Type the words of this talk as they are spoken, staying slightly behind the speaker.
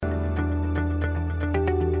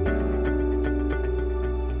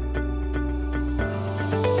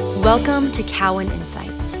Welcome to Cowen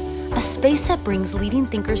Insights, a space that brings leading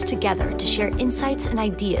thinkers together to share insights and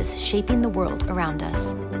ideas shaping the world around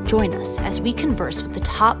us. Join us as we converse with the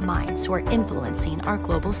top minds who are influencing our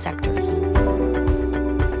global sectors.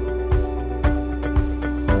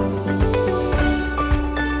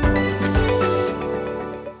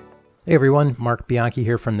 Hey everyone, Mark Bianchi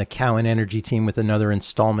here from the Cowen Energy team with another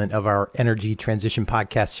installment of our Energy Transition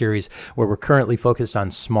podcast series, where we're currently focused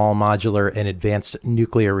on small modular and advanced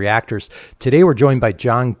nuclear reactors. Today we're joined by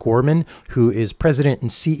John Gorman, who is president and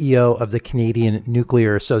CEO of the Canadian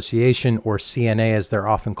Nuclear Association, or CNA as they're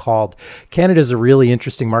often called. Canada is a really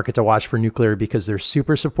interesting market to watch for nuclear because they're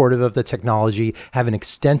super supportive of the technology, have an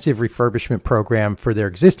extensive refurbishment program for their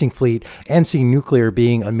existing fleet, and see nuclear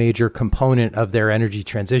being a major component of their energy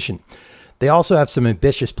transition. They also have some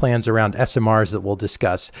ambitious plans around SMRs that we'll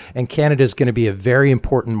discuss, and Canada is going to be a very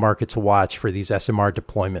important market to watch for these SMR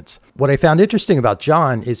deployments. What I found interesting about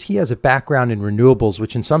John is he has a background in renewables,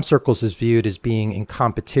 which in some circles is viewed as being in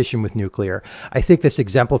competition with nuclear. I think this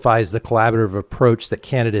exemplifies the collaborative approach that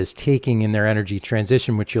Canada is taking in their energy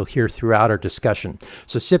transition, which you'll hear throughout our discussion.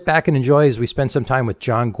 So sit back and enjoy as we spend some time with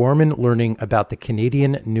John Gorman learning about the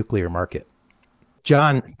Canadian nuclear market.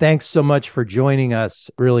 John, thanks so much for joining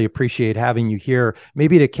us. Really appreciate having you here.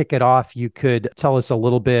 Maybe to kick it off, you could tell us a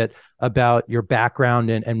little bit about your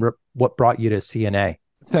background and what brought you to CNA.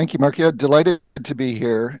 Thank you, Mark. Yeah, delighted to be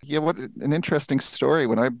here. Yeah, what an interesting story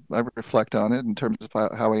when I reflect on it in terms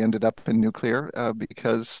of how I ended up in nuclear,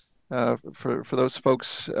 because for those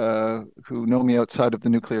folks who know me outside of the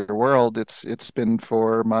nuclear world, it's been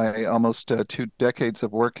for my almost 2 decades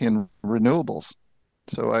of work in renewables.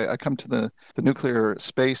 So I come to the nuclear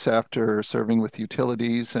space after serving with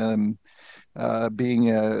utilities and being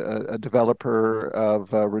a developer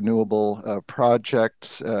of renewable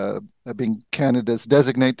projects, being Canada's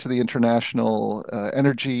designate to the International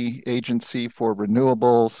Energy Agency for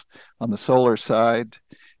renewables on the solar side,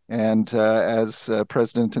 and as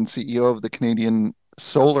president and CEO of the Canadian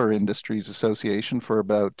Solar Industries Association for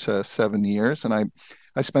about 7 years. And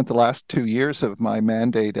I spent the last 2 years of my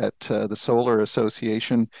mandate at the Solar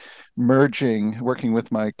Association working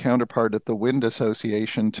with my counterpart at the Wind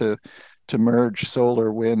Association to merge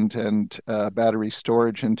solar, wind, and battery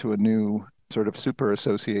storage into a new sort of super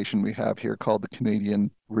association we have here called the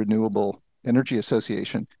Canadian Renewable Energy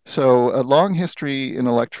Association. So a long history in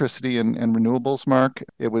electricity and renewables, Mark.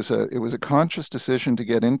 It was a conscious decision to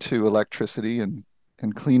get into electricity and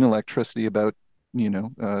clean electricity about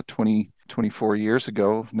 24 years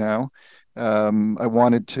ago now. I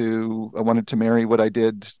wanted to marry what I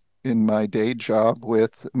did in my day job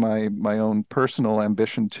with my own personal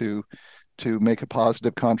ambition to make a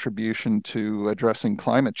positive contribution to addressing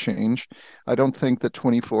climate change. I don't think that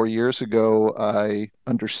 24 years ago I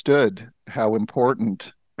understood how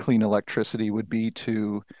important clean electricity would be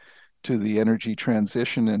to the energy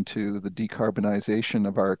transition and to the decarbonization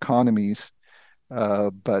of our economies.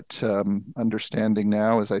 But understanding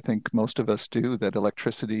now, as I think most of us do,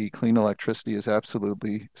 that clean electricity is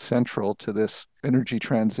absolutely central to this energy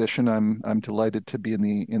transition. I'm delighted to be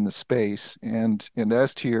in the space. And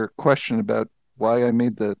as to your question about why I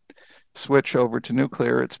made the switch over to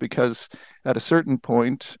nuclear, it's because at a certain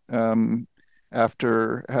point,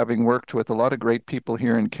 after having worked with a lot of great people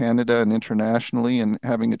here in Canada and internationally, and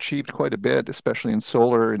having achieved quite a bit, especially in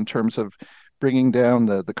solar, in terms of bringing down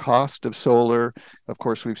the cost of solar. Of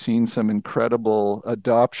course, we've seen some incredible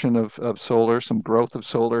adoption of solar, some growth of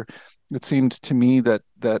solar. It seemed to me that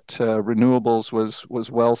renewables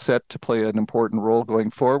was well set to play an important role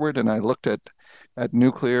going forward. And I looked at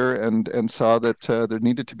nuclear and saw that there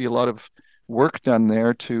needed to be a lot of work done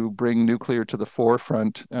there to bring nuclear to the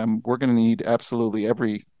forefront. We're going to need absolutely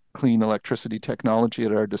every clean electricity technology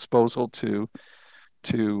at our disposal to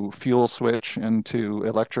fuel switch and to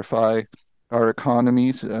electrify our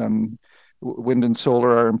economies. Wind and solar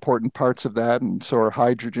are important parts of that, and so are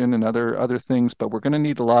hydrogen and other things. But we're going to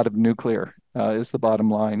need a lot of nuclear. Is the bottom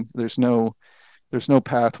line. There's no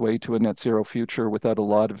pathway to a net zero future without a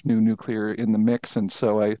lot of new nuclear in the mix. And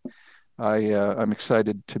so I'm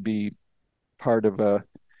excited to be part of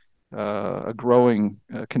a growing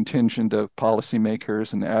contingent of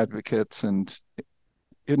policymakers and advocates and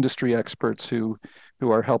industry experts who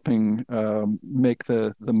are helping make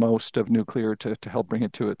the most of nuclear to help bring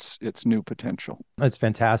it to its new potential. That's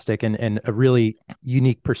fantastic, and a really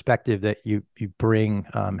unique perspective that you bring,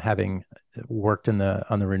 having worked in the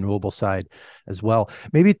on the renewable side as well.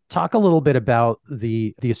 Maybe talk a little bit about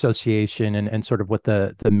the association and sort of what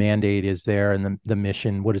the mandate is there and the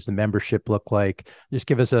mission. What does the membership look like? Just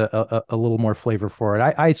give us a little more flavor for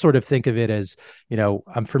it. I sort of think of it as,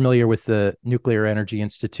 I'm familiar with the Nuclear Energy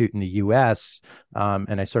Institute in the U.S.,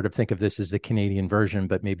 and I sort of think of this as the Canadian version,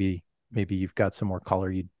 but maybe you've got some more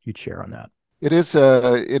color you'd share on that. It is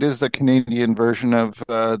a Canadian version of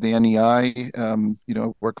the NEI.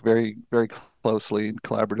 Work very very closely and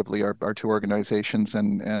collaboratively our two organizations,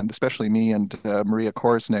 and especially me and Maria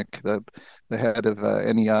Korsnick, the head of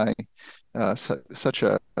NEI, such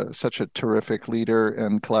a terrific leader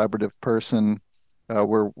and collaborative person.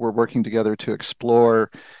 We're working together to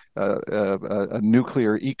explore a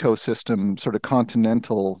nuclear ecosystem, sort of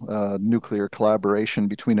continental nuclear collaboration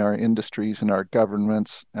between our industries and our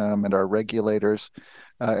governments and our regulators.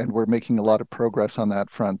 And we're making a lot of progress on that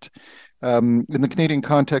front. In the Canadian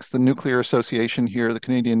context, the Nuclear Association here, the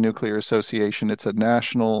Canadian Nuclear Association, it's a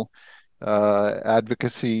national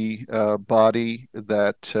advocacy body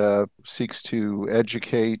that seeks to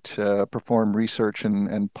educate, perform research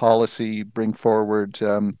and policy, bring forward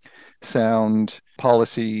sound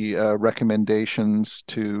policy recommendations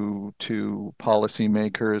to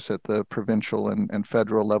policymakers at the provincial and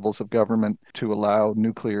federal levels of government to allow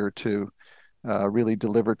nuclear to really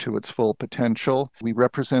deliver to its full potential. We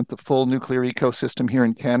represent the full nuclear ecosystem here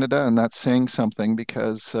in Canada, and that's saying something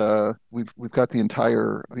because we've got the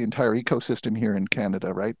entire ecosystem here in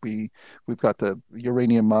Canada, right? We've got the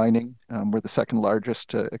uranium mining. We're the second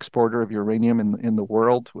largest exporter of uranium in the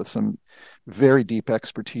world, with some very deep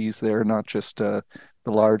expertise there, not just the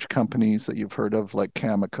large companies that you've heard of like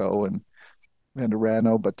Cameco and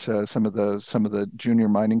Orano, but some of the junior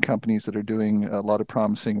mining companies that are doing a lot of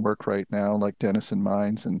promising work right now, like Denison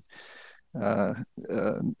Mines and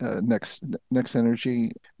Next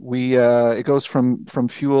Energy. It goes from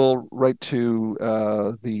fuel right to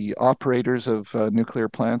the operators of nuclear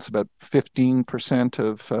plants. About 15%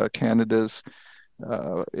 of Canada's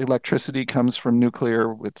electricity comes from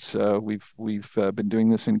nuclear. We've been doing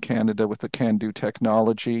this in Canada with the CANDU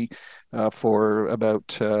technology for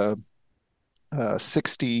about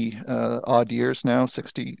 60 odd years now,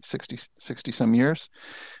 60 some years.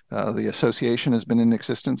 The association has been in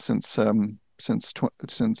existence since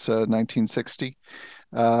 1960.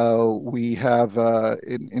 We have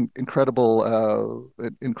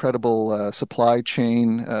incredible supply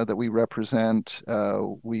chain that we represent.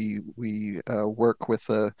 We work with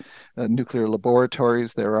nuclear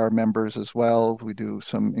laboratories. They're our members as well. We do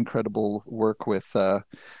some incredible work with the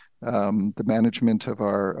management of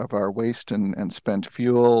our waste and spent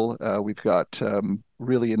fuel. We've got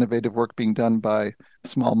really innovative work being done by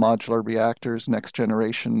small modular reactors, next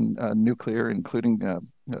generation nuclear, including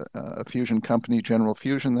a fusion company, General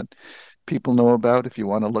Fusion, that people know about if you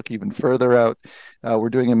want to look even further out.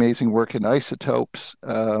 We're doing amazing work in isotopes,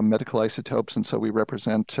 medical isotopes, and so we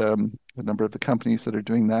represent a number of the companies that are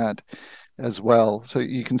doing that as well. So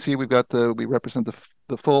you can see we represent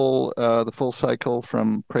the full cycle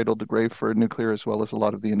from cradle to grave for nuclear, as well as a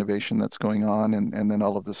lot of the innovation that's going on, and then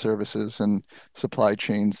all of the services and supply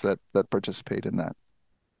chains that participate in that.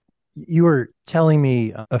 You were telling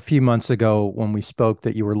me a few months ago when we spoke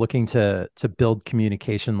that you were looking to build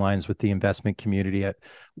communication lines with the investment community.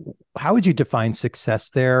 How would you define success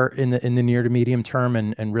there in the near to medium term,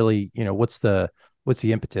 and really, what's the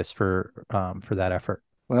impetus for that effort?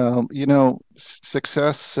 Well,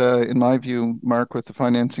 success, in my view, Mark, with the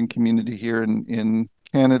financing community here in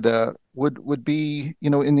Canada would be,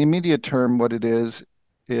 in the immediate term, what it is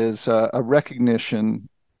a recognition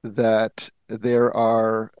that there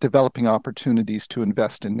are developing opportunities to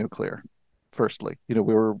invest in nuclear. Firstly,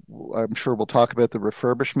 I'm sure we'll talk about the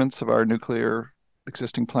refurbishments of our nuclear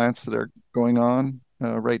existing plants that are going on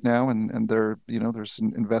right now, and there's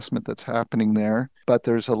an investment that's happening there. But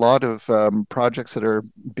there's a lot of projects that are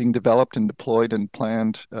being developed and deployed and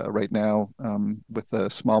planned right now with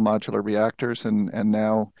small modular reactors, and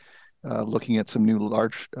now looking at some new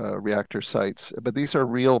large reactor sites. But these are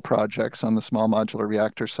real projects on the small modular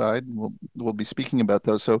reactor side. We'll be speaking about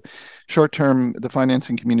those. So short term, the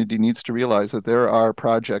financing community needs to realize that there are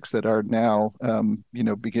projects that are now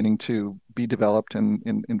beginning to be developed, and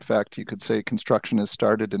in fact, you could say construction has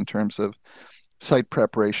started in terms of site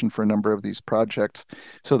preparation for a number of these projects.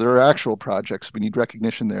 So there are actual projects. We need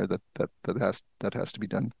recognition there that has to be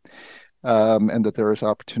done. And that there is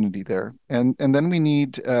opportunity there, and then we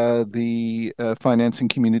need the financing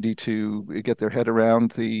community to get their head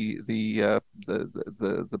around the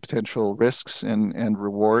potential risks and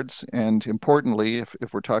rewards. And importantly,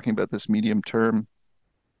 if we're talking about this medium term,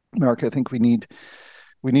 Mark, I think we need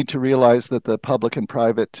we need to realize that the public and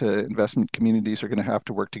private investment communities are going to have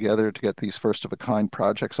to work together to get these first of a kind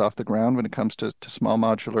projects off the ground when it comes to small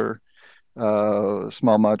modular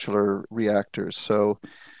reactors.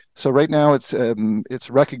 So right now it's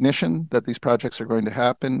recognition that these projects are going to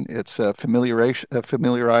happen. It's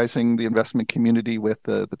familiarizing the investment community with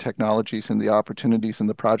the technologies and the opportunities and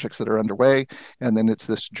the projects that are underway. And then it's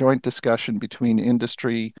this joint discussion between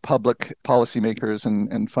industry, public policymakers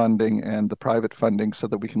and funding and the private funding so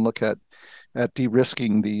that we can look at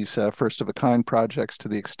de-risking these first of a kind projects to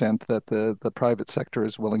the extent that the private sector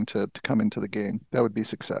is willing to come into the game. That would be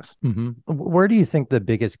success. Mm-hmm. Where do you think the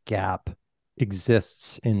biggest gap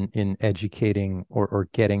exists in educating or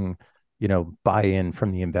getting, buy-in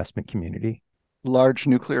from the investment community? Large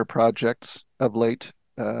nuclear projects of late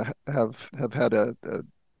have had a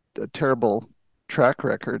terrible track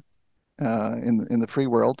record in the free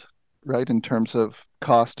world, right? In terms of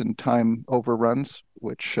cost and time overruns,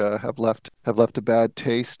 which have left a bad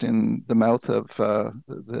taste in the mouth of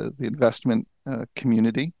the investment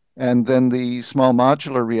community. And then the small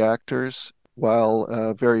modular reactors,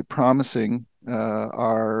 while very promising,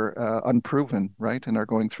 are unproven, right? And are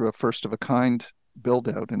going through a first of a kind build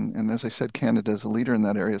out. And as I said, Canada is a leader in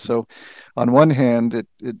that area. So on one hand,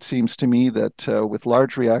 it seems to me that with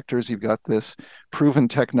large reactors, you've got this proven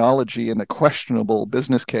technology and a questionable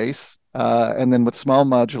business case. And then with small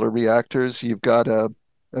modular reactors, you've got a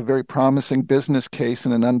very promising business case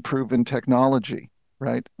and an unproven technology,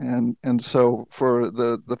 right? And so for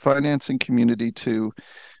the financing community to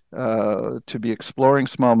be exploring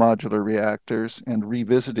small modular reactors and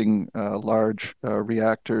revisiting large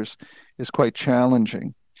reactors is quite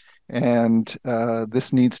challenging. And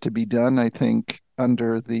this needs to be done, I think,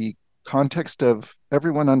 under the context of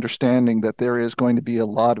everyone understanding that there is going to be a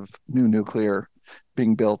lot of new nuclear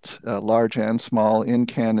being built, large and small, in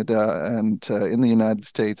Canada and in the United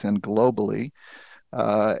States and globally.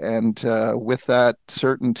 And with that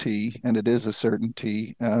certainty, and it is a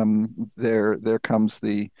certainty, there comes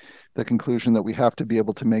the conclusion that we have to be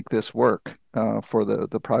able to make this work for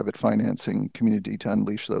the private financing community to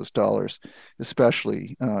unleash those dollars,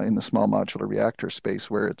 especially in the small modular reactor space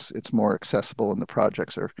where it's more accessible and the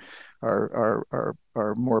projects are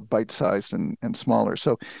more bite-sized and smaller.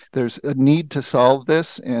 So there's a need to solve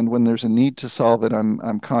this, and when there's a need to solve it,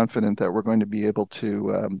 I'm confident that we're going to be able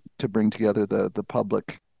to bring together the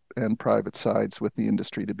public and private sides with the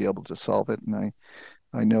industry to be able to solve it. And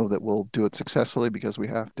I know that we'll do it successfully because we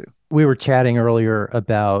have to. We were chatting earlier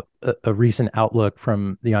about a recent outlook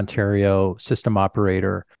from the Ontario system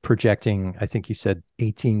operator projecting, I think you said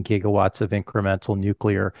 18 gigawatts of incremental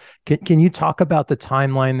nuclear. Can you talk about the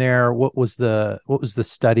timeline there? What was the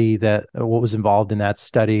study what was involved in that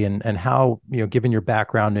study, and how, given your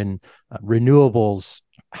background in renewables,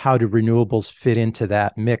 how do renewables fit into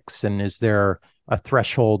that mix? And is there a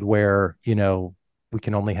threshold where, we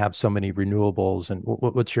can only have so many renewables? And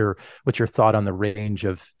what's your thought on the range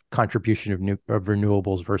of contribution of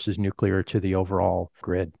renewables versus nuclear to the overall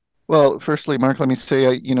grid? Well, firstly, Mark, let me say,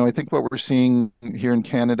 I think what we're seeing here in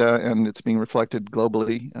Canada, and it's being reflected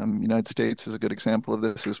globally, United States is a good example of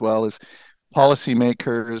this as well, is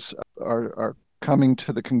policymakers have come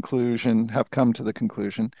to the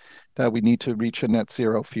conclusion that we need to reach a net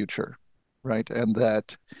zero future, right? And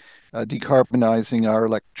that decarbonizing our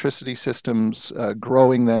electricity systems,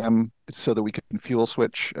 growing them so that we can fuel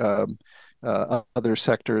switch other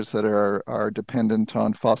sectors that are dependent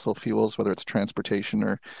on fossil fuels, whether it's transportation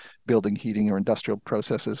or building, heating, or industrial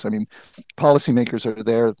processes. I mean, policymakers are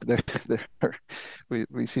there.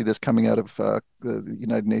 We see this coming out of the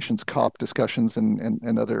United Nations COP discussions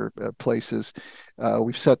and other places.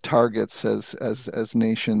 We've set targets as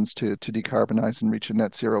nations to decarbonize and reach a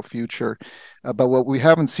net zero future. But what we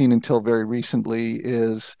haven't seen until very recently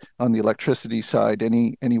is, on the electricity side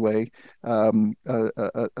anyway,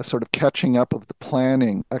 a sort of catching up of the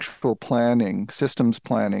actual planning, systems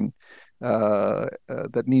planning,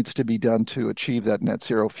 that needs to be done to achieve that net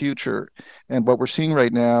zero future. And what we're seeing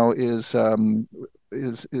right now is the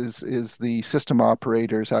system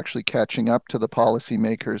operators actually catching up to the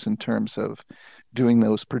policymakers in terms of doing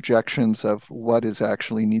those projections of what is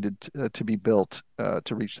actually needed to be built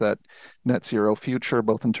to reach that net zero future,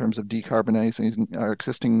 both in terms of decarbonizing our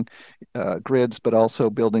existing grids, but also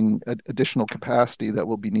building additional capacity that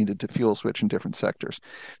will be needed to fuel switch in different sectors.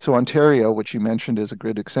 So Ontario, which you mentioned, is a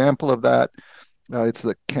good example of that. It's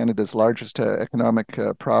Canada's largest economic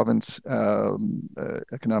province,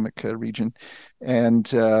 economic region, and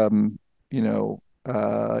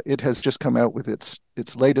it has just come out with its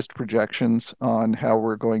latest projections on how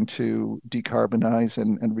we're going to decarbonize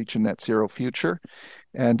and reach a net zero future,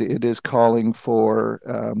 and it is calling for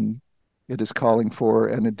an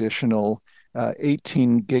additional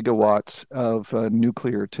 18 gigawatts of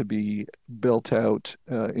nuclear to be built out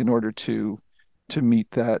in order to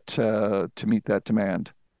meet that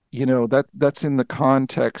demand. You know, that's in the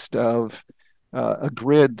context of a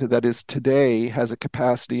grid that is today has a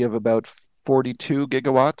capacity of about 42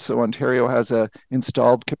 gigawatts. So Ontario has a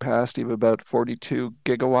installed capacity of about 42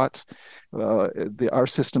 gigawatts. Our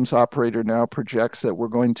systems operator now projects that we're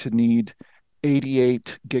going to need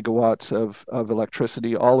 88 gigawatts of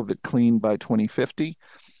electricity, all of it clean by 2050.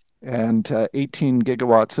 And 18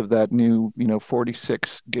 gigawatts of that new,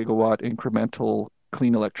 46 gigawatt incremental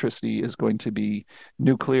clean electricity is going to be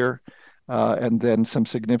nuclear, and then some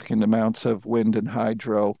significant amounts of wind and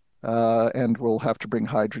hydro. And we'll have to bring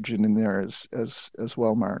hydrogen in there as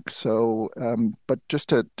well, Mark. So, but just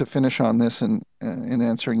to finish on this and in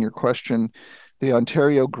answering your question, the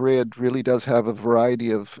Ontario grid really does have a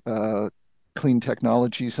variety of clean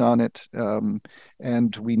technologies on it,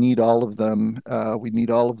 and we need all of them. We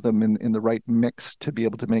need all of them in the right mix to be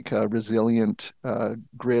able to make a resilient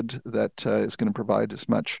grid that is going to provide as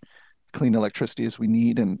much clean electricity as we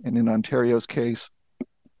need. And in Ontario's case,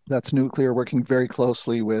 that's nuclear working very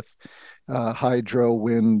closely with hydro,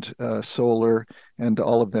 wind, solar, and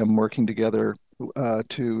all of them working together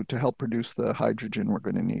to help produce the hydrogen we're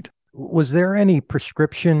going to need. Was there any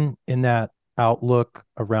prescription in that outlook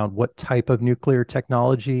around what type of nuclear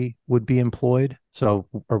technology would be employed? So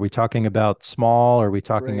are we talking about small? Are we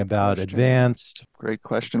talking about advanced? Great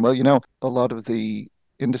question. Well, a lot of the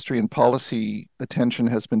industry and policy attention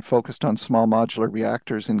has been focused on small modular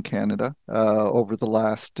reactors in Canada over the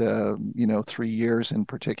last 3 years in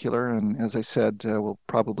particular. And as I said, we'll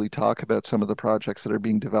probably talk about some of the projects that are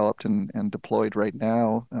being developed and deployed right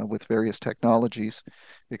now with various technologies.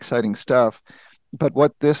 Exciting stuff. But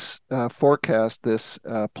what this forecast, this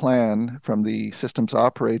plan from the systems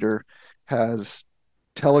operator has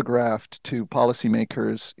telegraphed to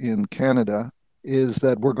policymakers in Canada is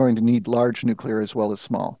that we're going to need large nuclear as well as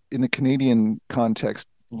small. In the Canadian context,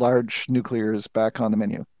 large nuclear is back on the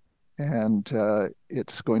menu, and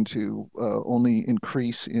it's going to only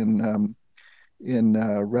increase in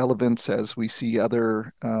relevance as we see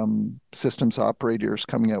other systems operators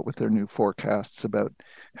coming out with their new forecasts about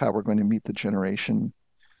how we're going to meet the generation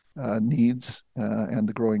needs and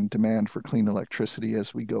the growing demand for clean electricity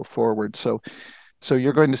as we go forward. So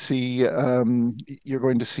you're going to see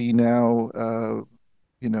now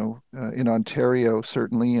in Ontario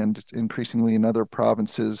certainly, and increasingly in other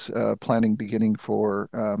provinces, planning beginning for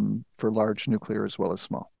large nuclear as well as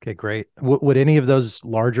small. Okay, great. Would any of those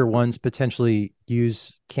larger ones potentially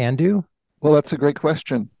use CANDU? Well, that's a great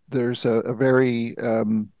question. There's a very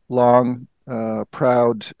long,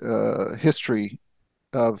 proud history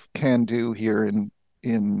of CANDU here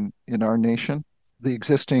in our nation. The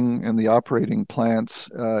existing and the operating plants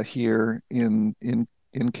here in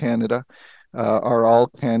Canada are all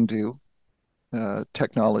CANDU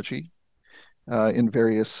technology in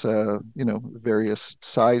various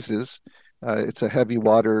sizes. It's a heavy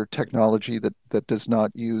water technology that does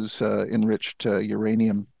not use enriched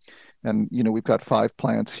uranium. And we've got 5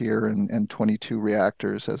 plants here and 22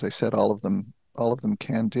 reactors. As I said, all of them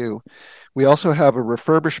CANDU. We also have a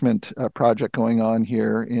refurbishment project going on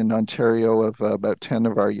here in Ontario of about 10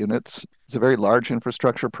 of our units. It's a very large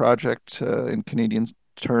infrastructure project in Canadian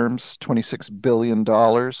terms, $26 billion,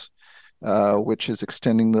 which is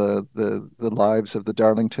extending the lives of the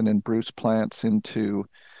Darlington and Bruce plants into,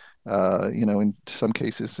 in some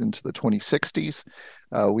cases into the 2060s.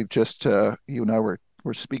 We've just, you and I were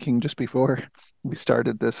speaking just before we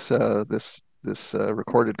started this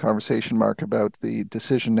recorded conversation, Mark, about the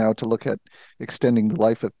decision now to look at extending the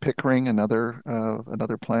life of Pickering, another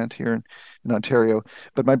plant here in Ontario.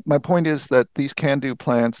 But my point is that these CANDU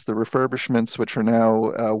plants, the refurbishments, which are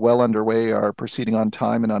now well underway, are proceeding on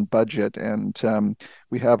time and on budget. And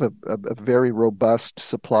we have a very robust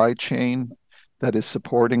supply chain that is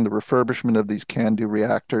supporting the refurbishment of these CANDU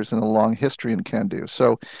reactors and a long history in CANDU.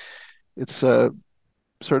 So it's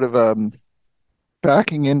sort of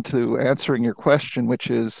backing into answering your question,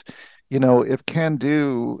 which is, if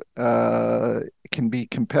CANDU can be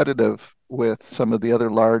competitive with some of the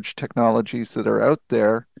other large technologies that are out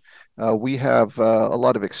there, we have a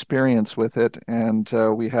lot of experience with it, and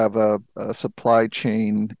we have a supply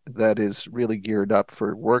chain that is really geared up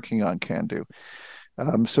for working on CANDU.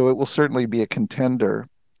 So it will certainly be a contender.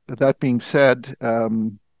 But that being said,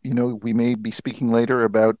 we may be speaking later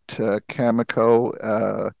about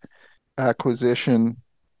Cameco acquisition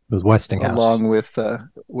With Westinghouse. along with of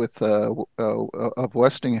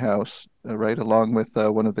Westinghouse, right, along with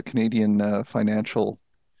one of the Canadian financial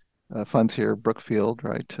funds here, Brookfield,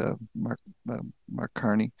 right, Mark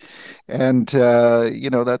Carney, and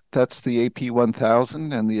that's the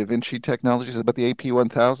AP1000 and the Avinci technologies. But the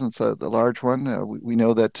AP1000 is the large one. We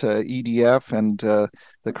know that EDF and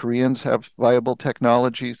the Koreans have viable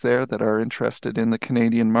technologies there that are interested in the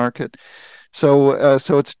Canadian market. So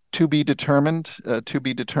it's to be determined,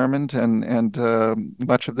 and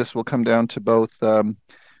much of this will come down to both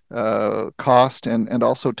cost and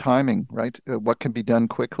also timing, right? What can be done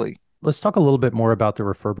quickly. Let's talk a little bit more about the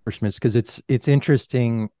refurbishments because it's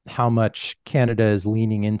interesting how much Canada is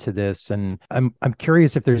leaning into this, and I'm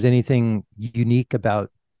curious if there's anything unique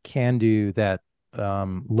about CANDU that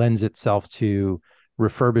lends itself to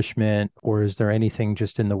refurbishment, or is there anything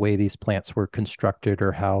just in the way these plants were constructed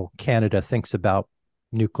or how Canada thinks about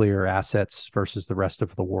nuclear assets versus the rest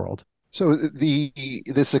of the world? So the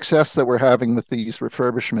success that we're having with these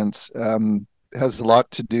refurbishments has a lot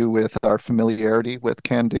to do with our familiarity with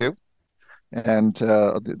CANDU. And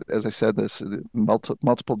as I said, this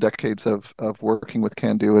multiple decades of working with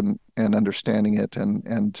CANDU and understanding it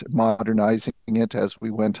and modernizing it as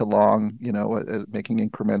we went along, making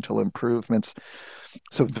incremental improvements.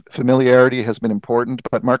 So familiarity has been important.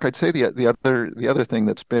 But Mark, I'd say the other thing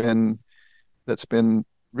that's been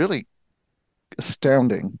really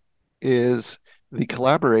astounding is the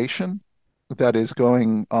collaboration that is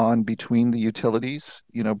going on between the utilities.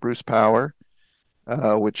 Bruce Power,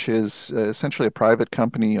 which is essentially a private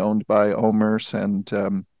company owned by OMERS and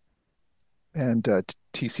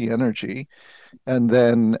TC Energy, and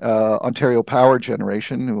then Ontario Power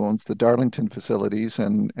Generation, who owns the Darlington facilities,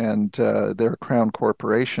 and they're a Crown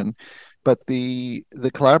corporation. But the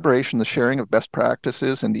collaboration, the sharing of best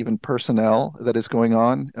practices, and even personnel that is going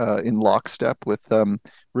on in lockstep with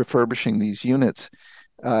refurbishing these units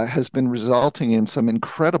has been resulting in some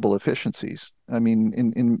incredible efficiencies. I mean,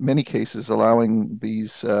 in many cases, allowing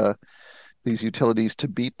these utilities to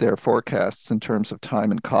beat their forecasts in terms of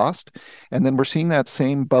time and cost. And then we're seeing that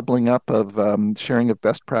same bubbling up of sharing of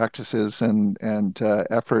best practices and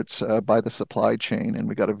efforts by the supply chain. And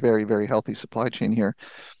we got a very, very healthy supply chain here.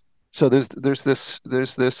 So there's this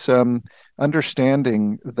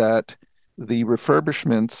understanding that the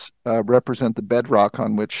refurbishments represent the bedrock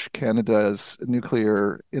on which Canada's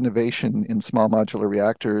nuclear innovation in small modular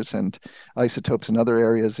reactors and isotopes in other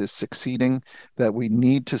areas is succeeding, that we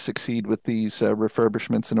need to succeed with these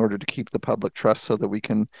refurbishments in order to keep the public trust so that we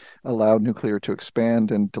can allow nuclear to expand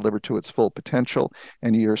and deliver to its full potential.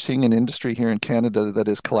 And you're seeing an industry here in Canada that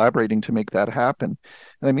is collaborating to make that happen.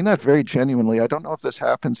 And I mean that very genuinely. I don't know if this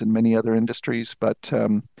happens in many other industries, but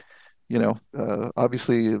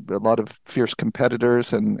obviously a lot of fierce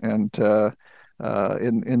competitors and in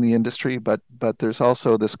the industry, but there's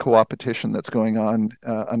also this co-opetition that's going on,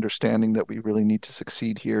 understanding that we really need to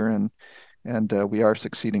succeed here, and we are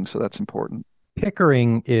succeeding, so that's important.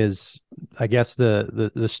 Pickering is, I guess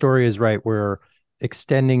the story is right. We're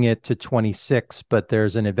extending it to 26, but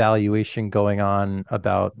there's an evaluation going on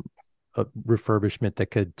about a refurbishment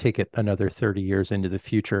that could take it another 30 years into the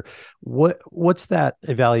future. What's that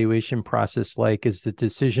evaluation process like? Is the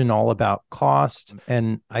decision all about cost?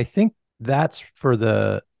 And I think that's for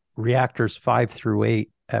the reactors 5 through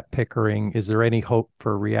 8 at Pickering. Is there any hope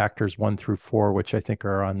for reactors 1 through 4, which I think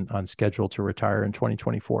are on schedule to retire in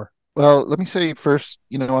 2024? Well, let me say first,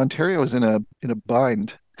 Ontario is in a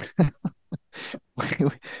bind.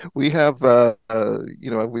 we have,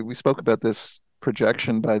 we spoke about this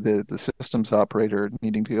projection by the systems operator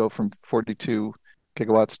needing to go from 42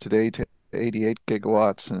 gigawatts today to 88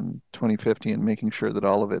 gigawatts in 2050 and making sure that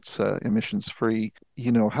all of it's emissions free.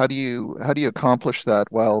 How do you accomplish that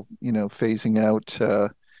while phasing out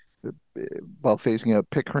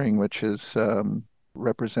Pickering, which is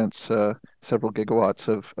represents several gigawatts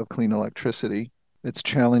of clean electricity? It's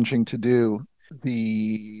challenging to do.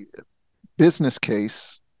 The business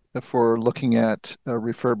case for looking at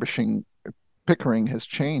refurbishing Pickering has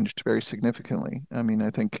changed very significantly. I mean,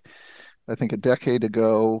 I think a decade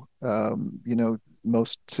ago, the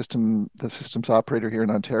systems operator here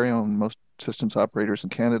in Ontario and most systems operators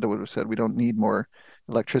in Canada would have said we don't need more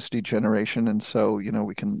electricity generation, and so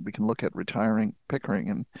we can look at retiring Pickering,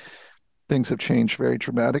 and things have changed very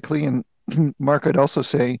dramatically. And Mark, I'd also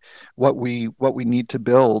say what we need to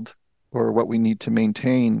build or what we need to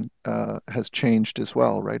maintain has changed as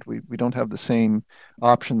well, right? We don't have the same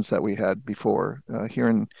options that we had before. Here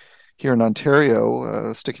in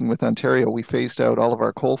Ontario, sticking with Ontario, we phased out all of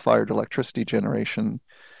our coal-fired electricity generation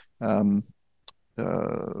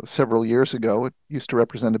several years ago. It used to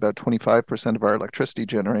represent about 25% of our electricity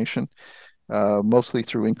generation, mostly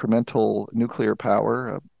through incremental nuclear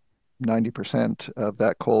power. 90% of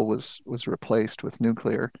that coal was replaced with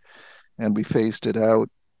nuclear, and we phased it out.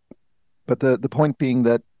 But the point being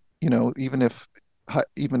that, even if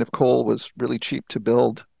coal was really cheap to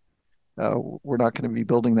build, we're not going to be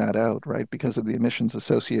building that out, right? Because of the emissions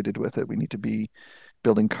associated with it. We need to be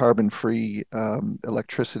building carbon-free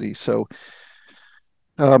electricity. So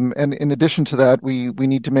and in addition to that, we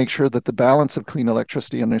need to make sure that the balance of clean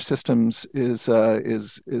electricity in our systems is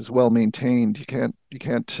well maintained. You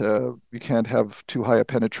can't have too high a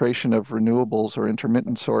penetration of renewables or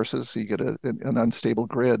intermittent sources, so you get an unstable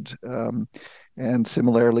grid. And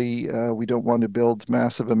similarly, we don't want to build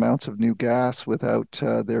massive amounts of new gas without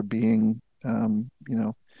there being,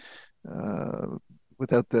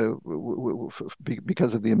 without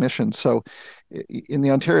because of the emissions. So, in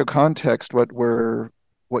the Ontario context,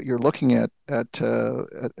 what you're looking at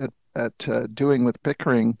doing with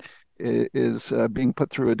Pickering is being put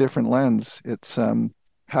through a different lens. It's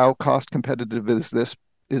how cost competitive is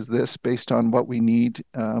this based on what we need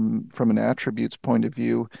from an attributes point of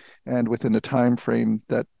view and within a time frame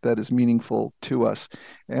that is meaningful to us.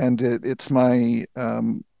 And it's my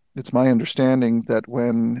understanding that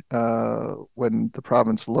when the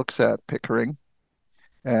province looks at Pickering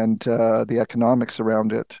and the economics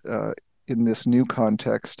around it in this new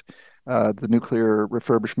context, the nuclear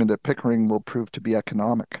refurbishment at Pickering will prove to be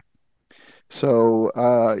economic. So,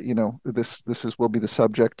 this will be the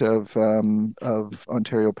subject of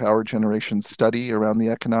Ontario Power Generation's study around the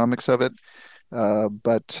economics of it.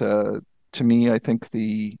 But to me, I think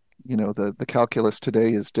the calculus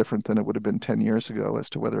today is different than it would have been 10 years ago as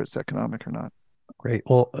to whether it's economic or not. Great.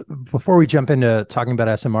 Well, before we jump into talking about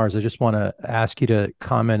SMRs, I just want to ask you to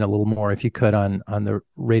comment a little more, if you could, on the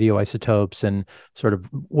radioisotopes and sort of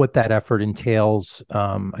what that effort entails.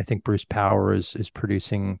 I think Bruce Power is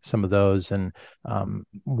producing some of those, and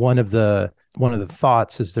one of the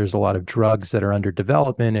thoughts is there's a lot of drugs that are under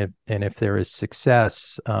development, and if there is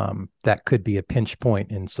success, that could be a pinch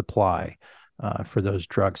point in supply for those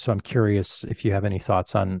drugs. So I'm curious if you have any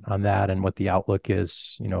thoughts on that and what the outlook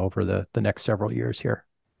is, over the next several years here.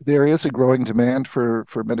 There is a growing demand for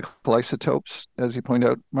medical isotopes, as you point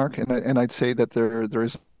out, Mark, and I'd say that there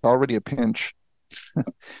is already a pinch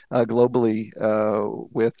globally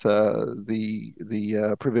with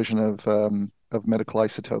the provision of medical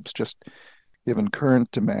isotopes, just given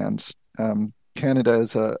current demands. Canada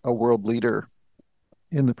is a world leader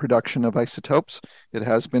in the production of isotopes. It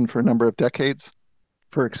has been for a number of decades.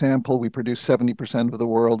 For example, we produce 70% of the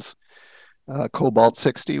world's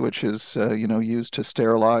cobalt-60, which is used to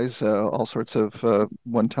sterilize all sorts of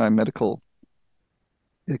one-time medical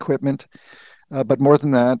equipment. But more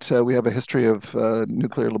than that, we have a history of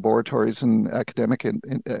nuclear laboratories and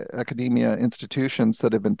academia institutions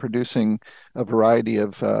that have been producing a variety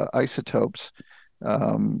of isotopes,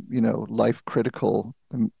 life critical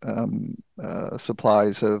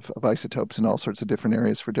supplies of isotopes in all sorts of different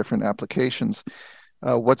areas for different applications.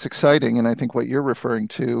 What's exciting, and I think what you're referring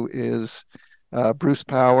to, is Bruce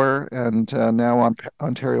Power and now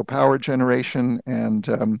Ontario Power Generation and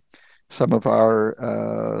some of our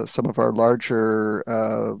larger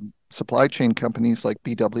supply chain companies like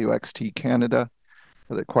BWXT Canada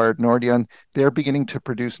that acquired Nordion. They're beginning to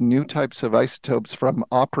produce new types of isotopes from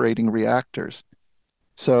operating reactors.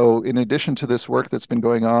 So in addition to this work that's been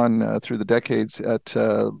going on through the decades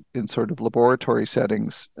in sort of laboratory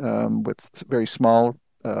settings with very small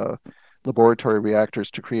laboratory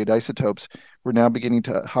reactors to create isotopes, we're now beginning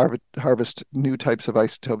to harvest new types of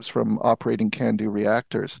isotopes from operating CANDU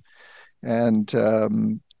reactors. And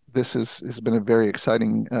this has been a very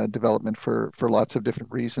exciting development for lots of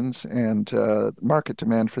different reasons. And market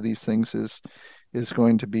demand for these things is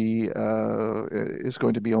going to be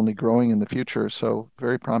only growing in the future. So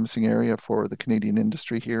very promising area for the Canadian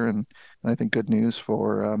industry here, and I think good news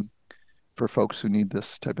for folks who need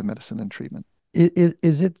this type of medicine and treatment.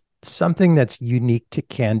 Is it something that's unique to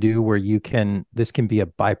CANDU where this can be a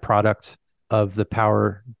byproduct of the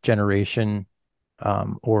power generation,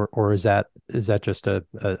 or is that just a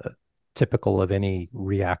typical of any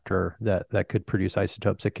reactor that could produce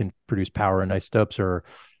isotopes? It can produce power and isotopes, or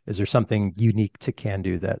is there something unique to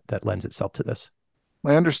CANDU that lends itself to this?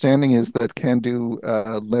 My understanding is that CANDU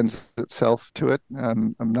lends itself to it.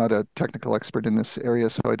 I'm not a technical expert in this area,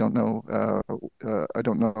 so I don't know. I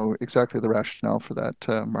don't know exactly the rationale for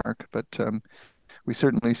that, Mark. But we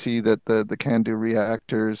certainly see that the CANDU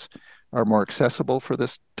reactors are more accessible for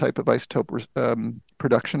this type of isotope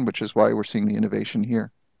production, which is why we're seeing the innovation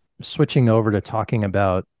here. Switching over to talking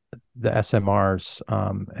about the SMRs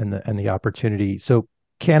and the opportunity. So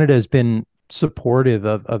Canada has been supportive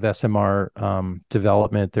of SMR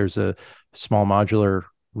development. There's a small modular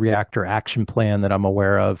reactor action plan that I'm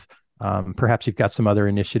aware of. Perhaps you've got some other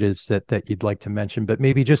initiatives that you'd like to mention, but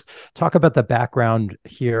maybe just talk about the background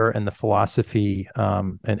here and the philosophy,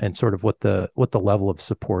 and sort of what the level of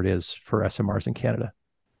support is for SMRs in Canada.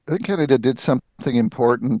 I think Canada did something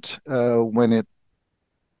important when it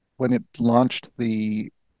launched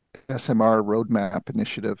the SMR Roadmap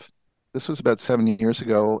initiative. This was about 7 years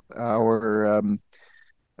ago.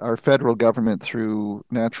 Our federal government, through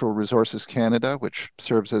Natural Resources Canada, which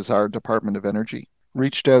serves as our Department of Energy,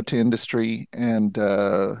 reached out to industry and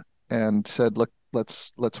said, "Look,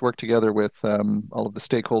 let's work together with all of the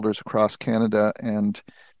stakeholders across Canada and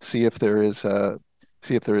see if there is a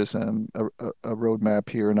roadmap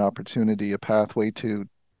here, an opportunity, a pathway to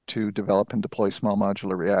develop and deploy small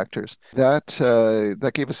modular reactors."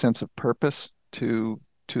 That gave a sense of purpose to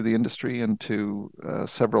the industry and to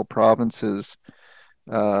several provinces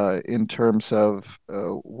in terms of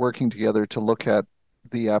working together to look at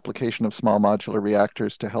the application of small modular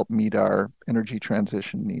reactors to help meet our energy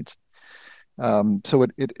transition needs. So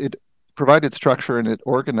it provided structure, and it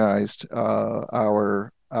organized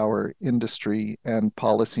our industry and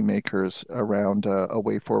policymakers around a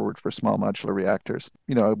way forward for small modular reactors.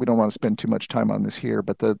 We don't want to spend too much time on this here,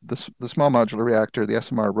 but the small modular reactor, the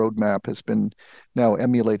SMR roadmap, has been now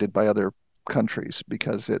emulated by other countries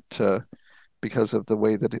because of the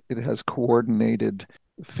way that it has coordinated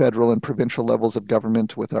federal and provincial levels of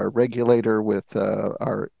government with our regulator, with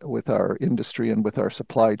our industry, and with our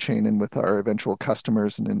supply chain, and with our eventual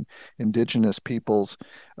customers and indigenous peoples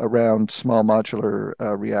around small modular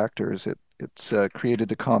reactors. It's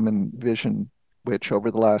created a common vision, which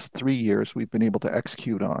over the last 3 years we've been able to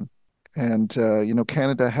execute on. And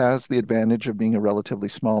Canada has the advantage of being a relatively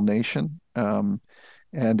small nation.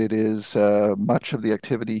 And it is much of the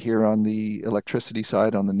activity here on the electricity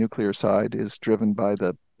side, on the nuclear side, is driven by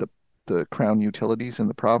the crown utilities in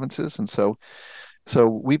the provinces. And so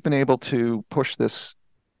we've been able to push this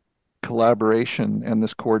collaboration and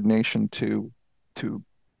this coordination to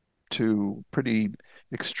pretty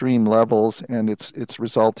extreme levels, and it's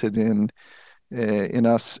resulted in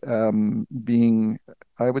us being,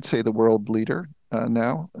 I would say, the world leader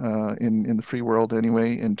now in the free world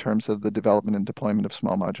anyway, in terms of the development and deployment of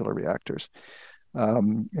small modular reactors.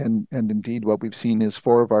 And indeed, what we've seen is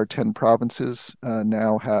 4 of our 10 provinces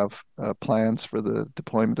now have plans for the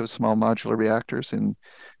deployment of small modular reactors in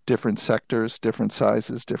different sectors, different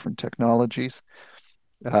sizes, different technologies.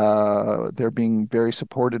 They're being very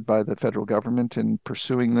supported by the federal government in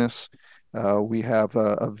pursuing this. We have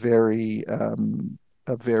a very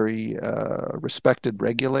respected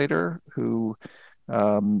regulator who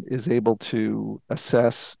is able to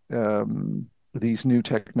assess these new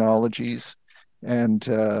technologies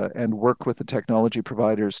and work with the technology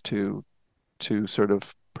providers to sort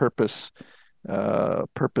of purpose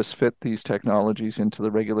fit these technologies into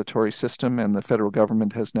the regulatory system. And the federal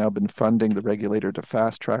government has now been funding the regulator to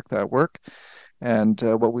fast track that work. And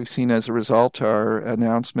what we've seen as a result are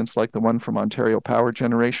announcements like the one from Ontario Power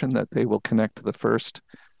Generation that they will connect the first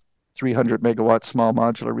 300 megawatt small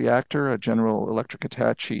modular reactor, a General Electric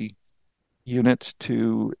Hitachi unit,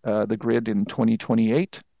 to the grid in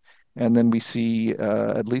 2028. And then we see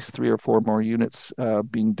at least 3 or 4 more units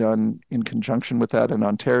being done in conjunction with that in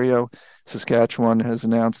Ontario. Saskatchewan has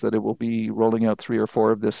announced that it will be rolling out 3 or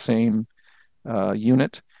 4 of this same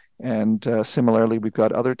unit. And similarly, we've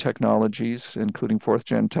got other technologies, including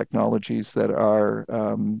 4th-gen technologies, that are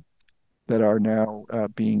now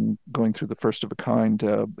going through the first of a kind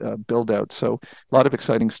build out. So a lot of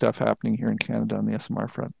exciting stuff happening here in Canada on the SMR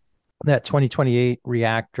front. That 2028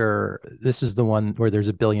 reactor, this is the one where there's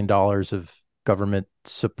 $1 billion of government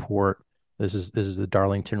support. This is the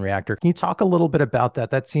Darlington reactor. Can you talk a little bit about that?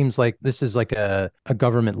 That seems like this is like a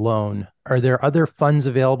government loan. Are there other funds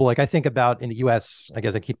available? Like I think about in the US, I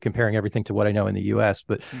guess I keep comparing everything to what I know in the US,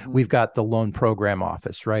 but we've got the Loan Program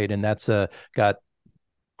Office, right? And that's got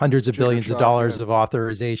hundreds of billions of dollars of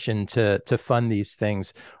authorization to fund these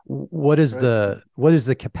things. What is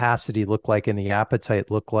the capacity look like and the appetite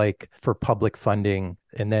look like for public funding?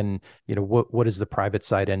 And then, what does the private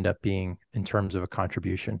side end up being in terms of a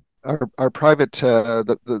contribution? our private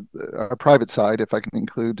our private side, if I can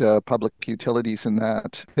include public utilities in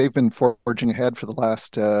that, they've been forging ahead for the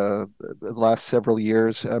last several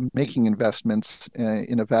years, making investments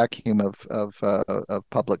in a vacuum of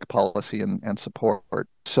public policy and support.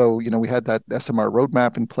 So, we had that SMR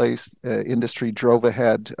roadmap in place. Industry drove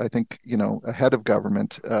ahead, I think, ahead of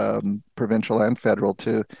government, provincial and federal,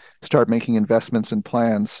 to start making investments and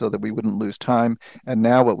plans so that we wouldn't lose time. And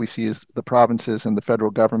now what we see is the provinces and the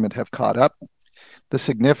federal government have caught up. The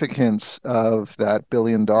significance of that $1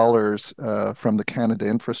 billion from the Canada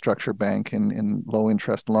Infrastructure Bank in low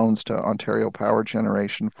interest loans to Ontario Power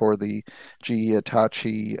Generation for the GE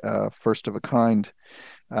Hitachi first of a kind.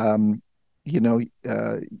 Yeah,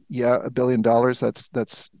 $1 billion.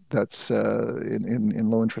 That's in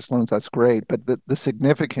low interest loans. That's great, but the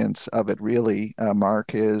significance of it really,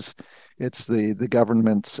 Mark, is it's the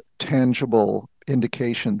government's tangible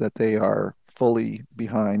indication that they are fully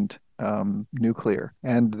behind nuclear.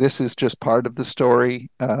 And this is just part of the story.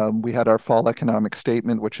 We had our fall economic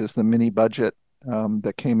statement, which is the mini budget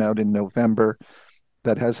that came out in November,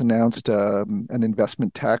 that has announced an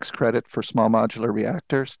investment tax credit for small modular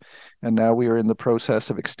reactors. And now we are in the process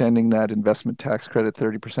of extending that investment tax credit,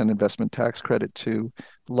 30% investment tax credit, to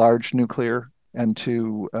large nuclear and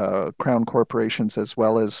to crown corporations as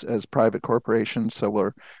well as private corporations. So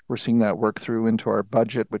we're seeing that work through into our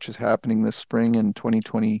budget, which is happening this spring in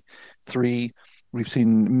 2023. We've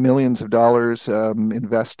seen millions of dollars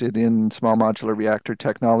invested in small modular reactor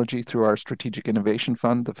technology through our Strategic Innovation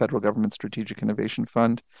Fund, the federal government Strategic Innovation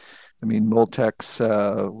Fund. I mean, Moltex,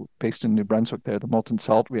 based in New Brunswick there, the molten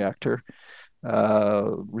salt reactor,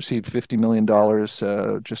 received $50 million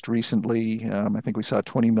just recently. I think we saw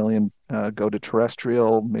 20 million go to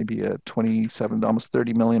terrestrial, maybe a 27, almost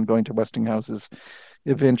 30 million going to Westinghouse's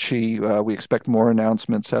eVinci. We expect more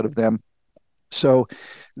announcements out of them. So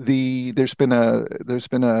there's been a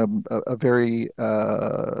very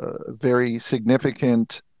very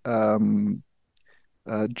significant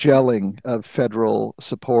gelling of federal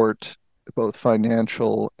support, both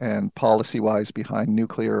financial and policy wise, behind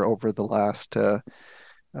nuclear over the last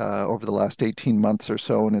 18 months or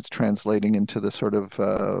so, and it's translating into the sort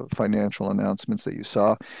of financial announcements that you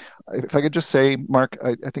saw. If I could just say, Mark,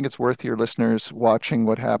 I think it's worth your listeners watching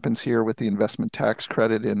what happens here with the investment tax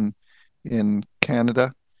credit in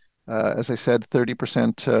Canada. As I said,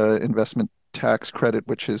 30% investment tax credit,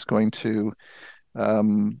 which is going to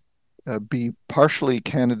be partially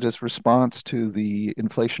Canada's response to the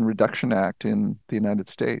Inflation Reduction Act in the United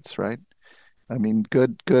States, right? I mean,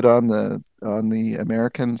 good on the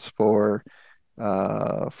Americans for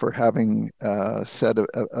having set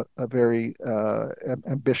a very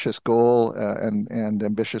ambitious goal and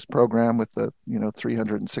ambitious program with the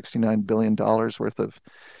 $369 billion worth of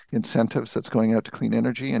incentives that's going out to clean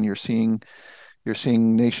energy. And you're seeing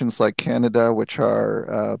nations like Canada, which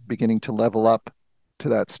are beginning to level up to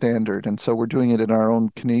that standard. And so we're doing it in our own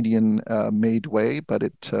Canadian made way, but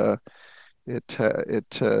it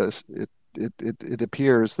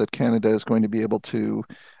appears that Canada is going to be able to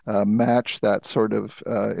match that sort of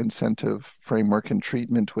incentive framework and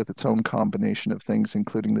treatment with its own combination of things,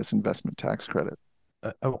 including this investment tax credit.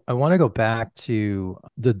 I want to go back to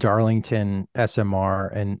the Darlington SMR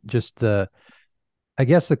and just I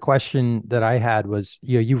guess the question that I had was,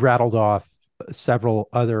 you rattled off several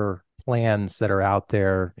other plans that are out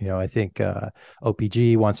there. I think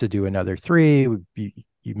OPG wants to do another 3.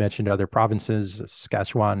 You mentioned other provinces,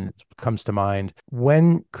 Saskatchewan comes to mind.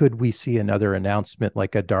 When could we see another announcement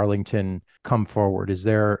like a Darlington come forward? Is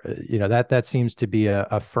there, that seems to be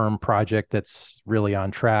a firm project that's really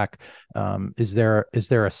on track. Is there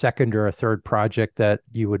a second or a third project that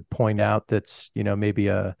you would point out that's,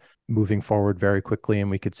 maybe moving forward very quickly and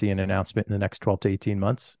we could see an announcement in the next 12 to 18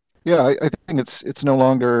 months? Yeah, I think it's no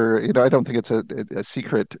longer, I don't think it's a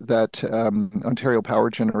secret that Ontario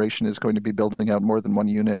Power Generation is going to be building out more than one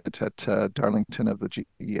unit at Darlington of the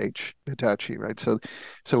GE Hitachi, right? So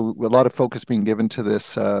a lot of focus being given to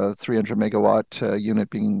this 300 megawatt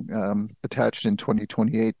unit being attached in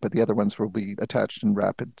 2028, but the other ones will be attached in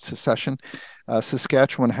rapid succession.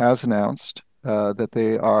 Saskatchewan has announced that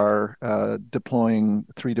they are deploying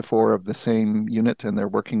 3 to 4 of the same unit, and they're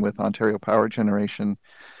working with Ontario Power Generation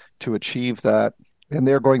to achieve that. And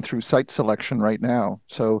they're going through site selection right now.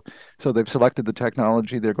 So they've selected the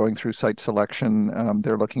technology. They're going through site selection.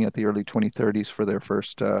 They're looking at the early 2030s for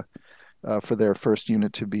their first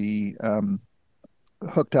unit to be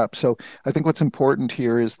hooked up. So I think what's important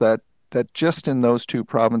here is that just in those 2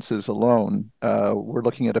 provinces alone, we're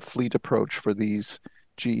looking at a fleet approach for these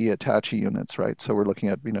GE Hitachi units, right? So we're looking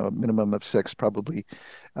at, a minimum of 6, probably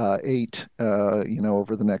 8,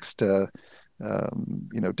 over the next,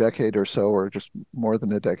 decade or so, or just more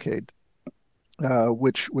than a decade,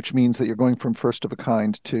 which means that you're going from first of a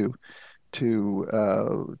kind to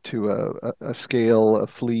a scale, a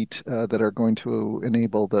fleet that are going to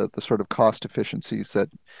enable the sort of cost efficiencies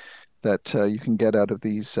that you can get out of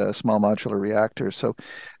these small modular reactors. So,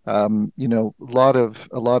 a lot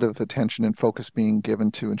of attention and focus being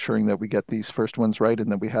given to ensuring that we get these first ones right,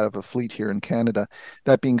 and that we have a fleet here in Canada.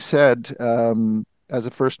 That being said, as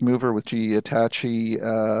a first mover with GE Hitachi,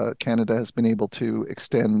 Canada has been able to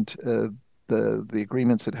extend the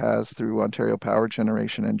agreements it has through Ontario Power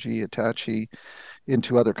Generation and GE Hitachi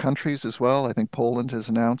into other countries as well. I think Poland has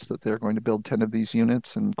announced that they're going to build 10 of these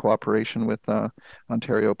units in cooperation with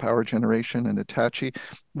Ontario Power Generation and Hitachi.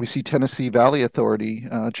 We see Tennessee Valley Authority,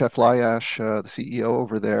 Jeff Lyash, the CEO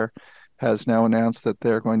over there, has now announced that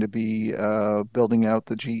they're going to be building out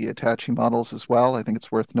the GE Hitachi models as well. I think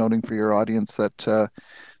it's worth noting for your audience that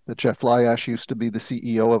Jeff Lyash used to be the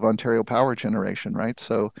CEO of Ontario Power Generation, right?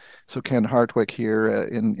 So Ken Hartwick here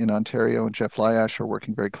in Ontario and Jeff Lyash are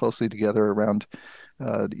working very closely together around,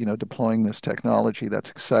 deploying this technology. That's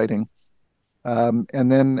exciting.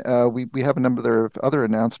 And then we have a number of other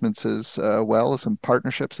announcements as well as some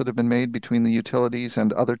partnerships that have been made between the utilities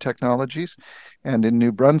and other technologies. And in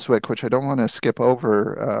New Brunswick, which I don't want to skip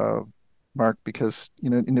over, Mark, because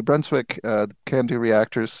in New Brunswick, CANDU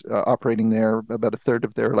reactors operating there about a third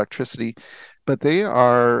of their electricity, but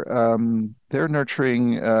they're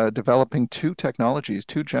nurturing, developing two technologies,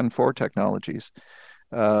 two Gen 4 technologies.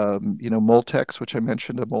 Moltex, which I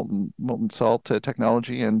mentioned, a molten salt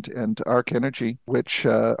technology, and Arc Energy, which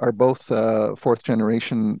are both fourth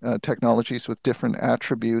generation technologies with different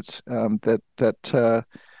attributes that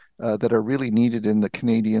are really needed in the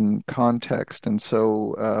Canadian context. And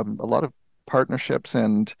so a lot of partnerships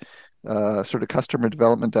and sort of customer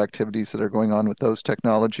development activities that are going on with those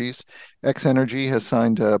technologies. X Energy has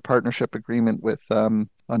signed a partnership agreement with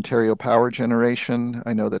Ontario Power Generation.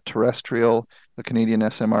 I know that Terrestrial, the Canadian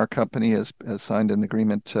SMR company, has signed an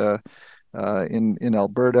agreement in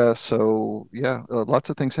Alberta. So yeah, lots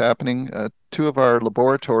of things happening. Two of our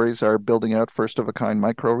laboratories are building out first of a kind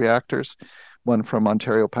micro reactors. One from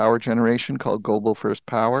Ontario Power Generation called Global First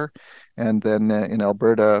Power, and then in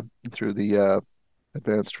Alberta through the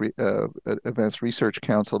Advanced Research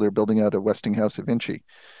Council, they're building out a Westinghouse Evinci.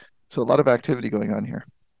 So a lot of activity going on here.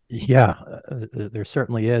 Yeah, there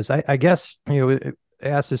certainly is. I guess I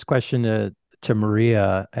asked this question to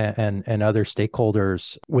Maria and other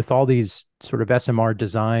stakeholders. With all these sort of SMR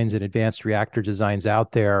designs and advanced reactor designs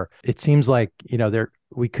out there, it seems like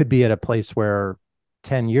we could be at a place where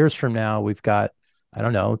 10 years from now, we've got, I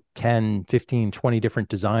don't know, 10, 15, 20 different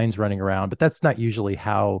designs running around, but that's not usually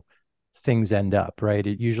how things end up, right?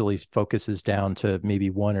 It usually focuses down to maybe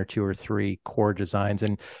one or two or three core designs.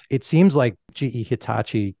 And it seems like GE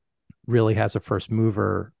Hitachi really has a first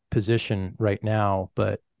mover position right now,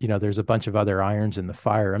 but there's a bunch of other irons in the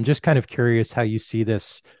fire. I'm just kind of curious how you see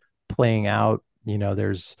this playing out.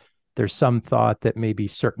 There's some thought that maybe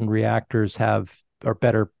certain reactors are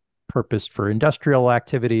better purposed for industrial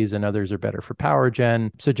activities and others are better for power gen.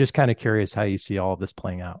 So just kind of curious how you see all of this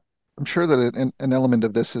playing out. I'm sure that an element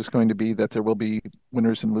of this is going to be that there will be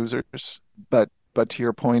winners and losers, but to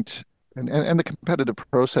your point, and the competitive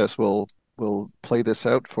process will play this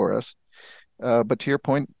out for us. But to your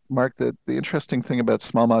point, Mark, the interesting thing about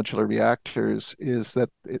small modular reactors is that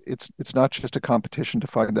it's not just a competition to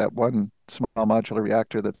find that one small modular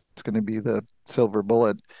reactor that's going to be the silver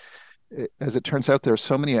bullet. As it turns out, there are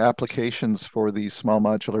so many applications for these small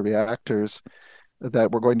modular reactors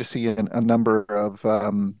that we're going to see a number of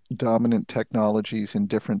dominant technologies in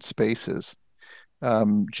different spaces.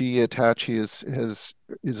 GE Hitachi is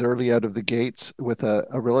early out of the gates with a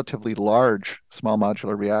relatively large small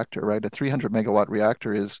modular reactor, right? A 300 megawatt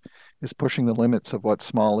reactor is pushing the limits of what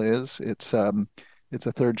small is. It's a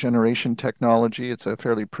third generation technology. It's a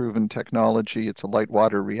fairly proven technology. It's a light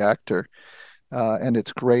water reactor. And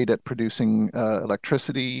it's great at producing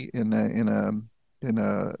electricity in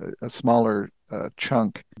a smaller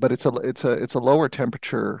chunk, but it's a lower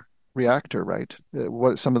temperature reactor, right?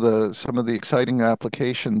 What some of the exciting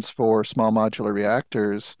applications for small modular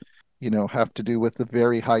reactors, have to do with the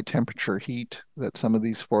very high temperature heat that some of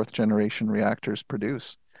these fourth generation reactors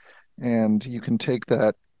produce, and you can take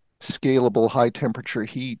that scalable high temperature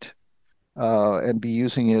heat and be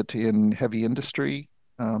using it in heavy industry.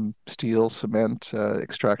 Steel, cement,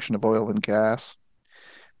 extraction of oil and gas,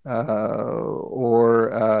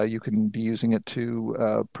 or you can be using it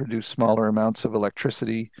to produce smaller amounts of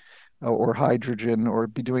electricity or hydrogen, or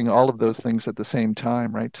be doing all of those things at the same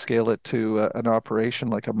time, right? Scale it to an operation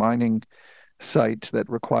like a mining site that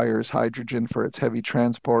requires hydrogen for its heavy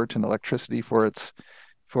transport and electricity for its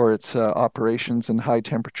operations, and high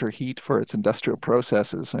temperature heat for its industrial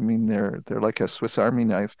processes. I mean, they're like a Swiss Army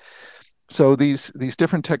knife. So these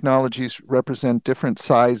different technologies represent different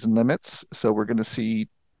size and limits. So we're going to see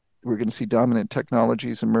dominant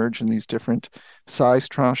technologies emerge in these different size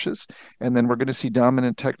tranches. And then we're going to see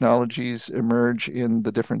dominant technologies emerge in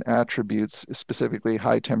the different attributes, specifically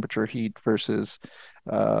high temperature heat versus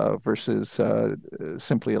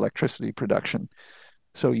simply electricity production.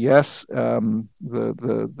 So yes,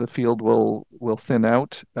 the field will thin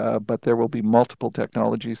out, but there will be multiple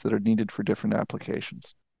technologies that are needed for different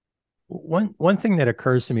applications. One thing that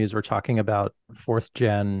occurs to me as we're talking about fourth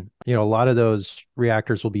gen, a lot of those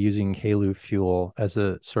reactors will be using HALEU fuel as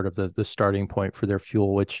a sort of the starting point for their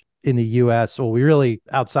fuel, which in the US, well, we really,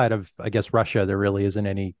 outside of, I guess, Russia, there really isn't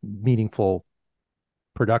any meaningful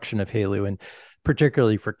production of HALEU. And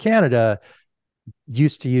particularly for Canada,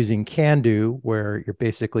 used to using CANDU, where you're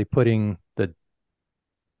basically putting the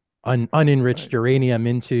unenriched uranium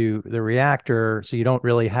into the reactor. So you don't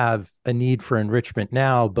really have a need for enrichment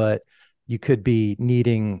now, but you could be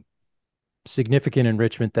needing significant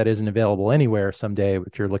enrichment that isn't available anywhere someday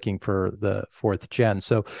if you're looking for the fourth gen.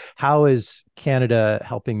 So how is Canada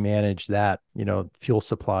helping manage that, fuel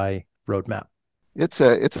supply roadmap? It's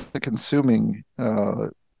a consuming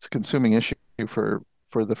issue for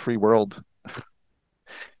the free world,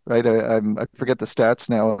 right? I forget the stats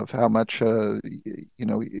now of how much of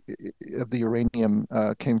the uranium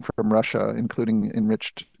came from Russia, including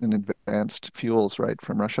enriched and advanced fuels, right,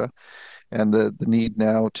 from Russia, and the need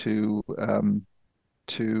now to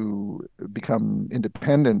become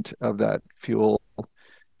independent of that fuel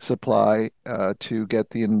supply to get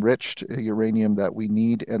the enriched uranium that we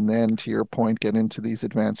need, and then, to your point, get into these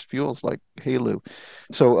advanced fuels like HALEU.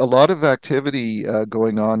 So a lot of activity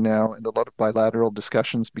going on now, and a lot of bilateral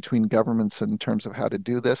discussions between governments in terms of how to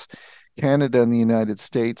do this. Canada and the United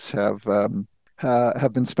States have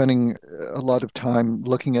been spending a lot of time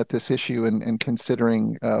looking at this issue and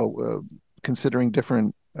considering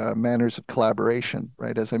different manners of collaboration,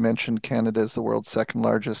 right? As I mentioned, Canada is the world's second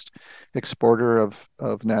largest exporter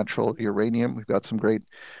of natural uranium. We've got some great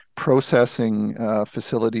processing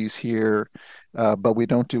facilities here, but we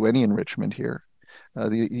don't do any enrichment here.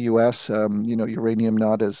 The U.S., uranium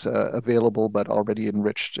not as available, but already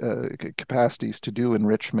enriched capacities to do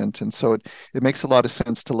enrichment. And so it makes a lot of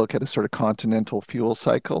sense to look at a sort of continental fuel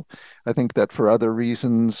cycle. I think that for other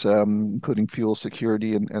reasons, including fuel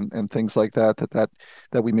security and things like that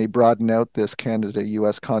we may broaden out this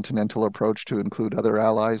Canada-U.S. continental approach to include other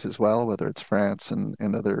allies as well, whether it's France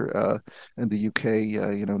and other and the UK,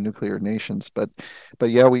 nuclear nations. But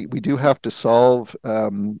yeah, we do have to solve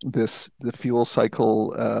the fuel cycle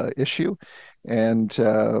issue. And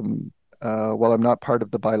while I'm not part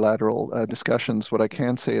of the bilateral discussions, what I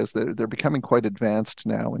can say is that they're becoming quite advanced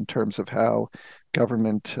now in terms of how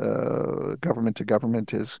government to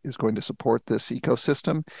government is going to support this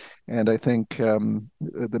ecosystem. And I think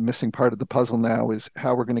the missing part of the puzzle now is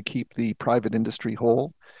how we're going to keep the private industry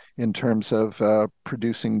whole in terms of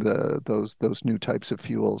producing those new types of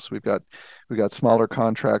fuels. We've got smaller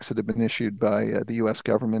contracts that have been issued by the U.S.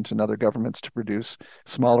 government and other governments to produce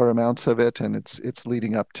smaller amounts of it, and it's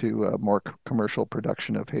leading up to more commercial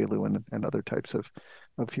production of HALEU and other types of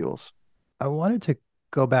fuels. I wanted to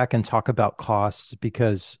go back and talk about costs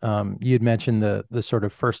because you had mentioned the sort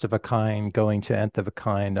of first of a kind going to nth of a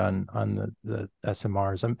kind on the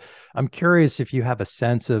SMRs. I'm curious if you have a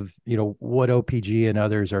sense of what OPG and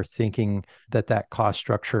others are thinking that cost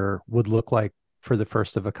structure would look like for the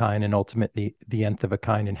first of a kind and ultimately the nth of a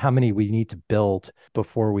kind, and how many we need to build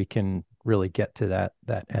before we can really get to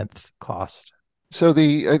that nth cost. So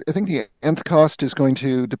I think the nth cost is going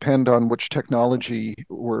to depend on which technology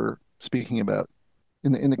we're speaking about.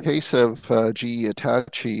 In the case of GE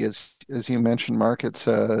Hitachi, as you mentioned, Mark, it's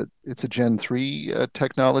a Gen 3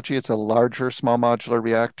 technology. It's a larger small modular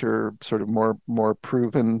reactor, sort of more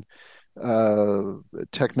proven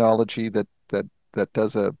technology that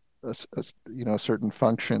does a certain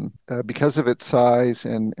function. Because of its size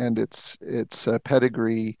and its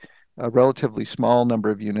pedigree, a relatively small number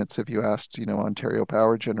of units, if you asked Ontario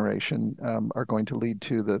Power Generation, are going to lead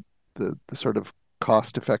to the sort of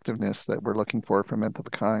cost effectiveness that we're looking for from nth of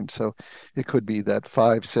a kind. So it could be that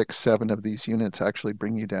 5, 6, 7 of these units actually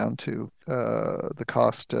bring you down to the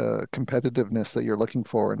cost competitiveness that you're looking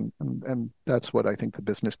for, and that's what I think the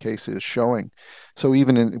business case is showing. So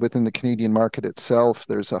even within the Canadian market itself,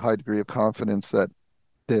 there's a high degree of confidence that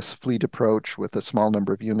this fleet approach with a small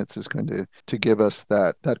number of units is going to give us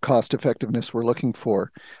that cost effectiveness we're looking for.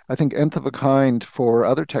 I think nth of a kind for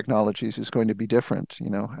other technologies is going to be different.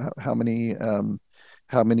 How many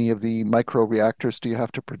of the micro reactors do you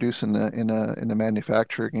have to produce in a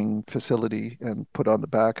manufacturing facility and put on the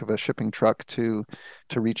back of a shipping truck to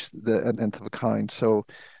reach an nth of a kind? I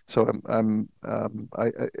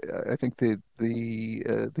think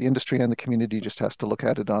the industry and the community just has to look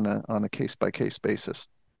at it on a case by case basis.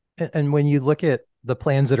 And when you look at the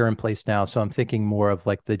plans that are in place now, so I'm thinking more of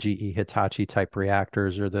like the GE Hitachi type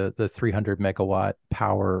reactors or the 300 megawatt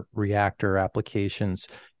power reactor applications.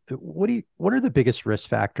 What are the biggest risk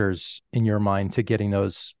factors in your mind to getting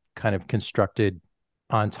those kind of constructed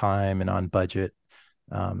on time and on budget?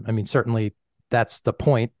 I mean, certainly that's the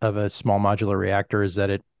point of a small modular reactor, is that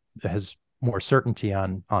it has more certainty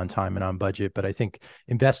on time and on budget. But I think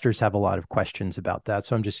investors have a lot of questions about that.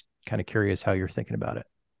 So I'm just kind of curious how you're thinking about it.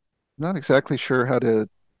 Not exactly sure how to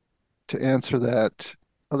answer that,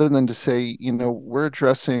 other than to say, we're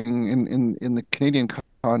addressing in the Canadian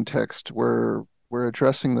context, we're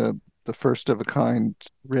addressing the first of a kind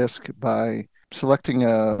risk by selecting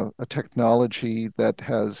a technology that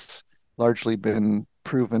has largely been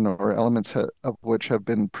proven, or elements of which have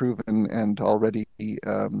been proven and already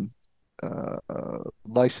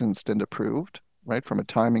licensed and approved, right, from a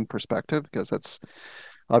timing perspective, because that's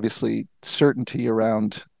obviously certainty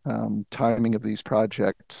around timing of these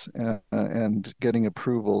projects and getting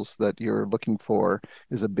approvals that you're looking for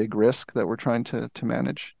is a big risk that we're trying to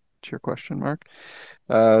manage, to your question, Mark.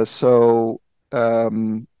 So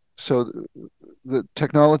the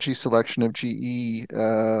technology selection of GE,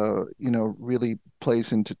 really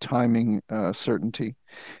plays into timing certainty.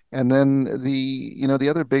 And then the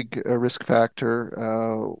other big risk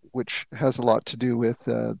factor, which has a lot to do with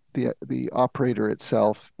the operator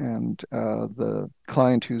itself and the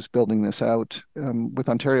client who's building this out. With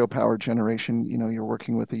Ontario Power Generation, you're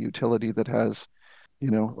working with a utility that has,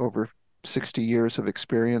 over 60 years of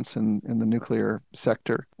experience in the nuclear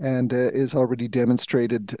sector, and is already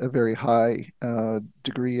demonstrated a very high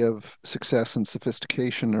degree of success and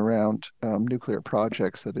sophistication around nuclear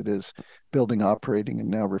projects that it is building, operating,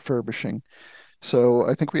 and now refurbishing. So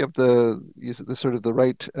I think we have the sort of the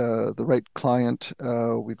right client.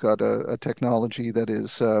 We've got a technology that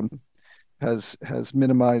is has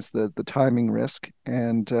minimized the timing risk,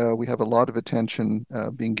 and we have a lot of attention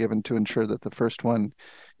being given to ensure that the first one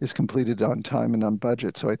is completed on time and on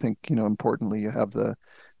budget. So I think, importantly, you have the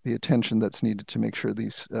attention that's needed to make sure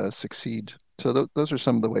these succeed. So those are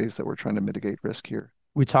some of the ways that we're trying to mitigate risk here.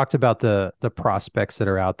 We talked about the prospects that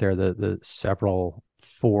are out there, the several,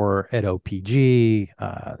 4 at OPG,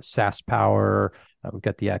 SaskPower. We've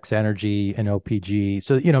got the X Energy and OPG.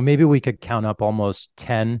 So, maybe we could count up almost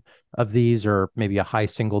 10 of these, or maybe a high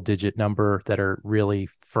single digit number, that are really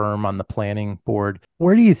firm on the planning board.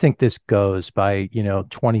 Where do you think this goes by,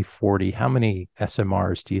 2040? How many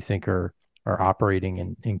SMRs do you think are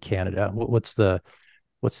operating in Canada? What's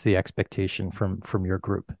the expectation from your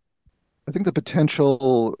group? I think the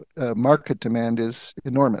potential market demand is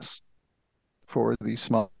enormous for these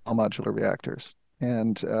small modular reactors,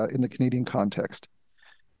 and in the Canadian context.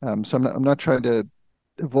 So I'm not trying to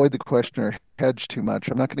avoid the question or hedge too much.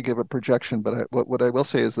 I'm not going to give a projection, but what I will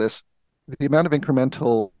say is this: the amount of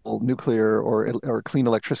incremental nuclear or clean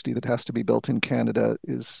electricity that has to be built in Canada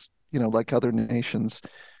is, like other nations,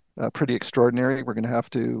 pretty extraordinary. We're going to have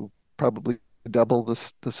to probably double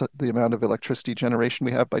the amount of electricity generation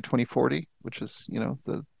we have by 2040, which is,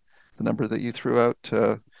 the number that you threw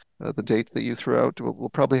out. The date that you threw out, we'll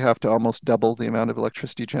probably have to almost double the amount of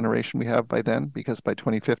electricity generation we have by then, because by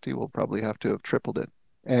 2050, we'll probably have to have tripled it.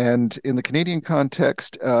 And in the Canadian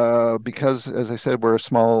context, because, as I said, we're a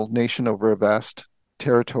small nation over a vast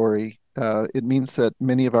territory, it means that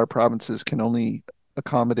many of our provinces can only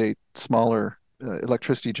accommodate smaller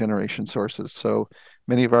electricity generation sources. So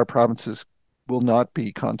many of our provinces will not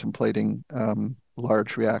be contemplating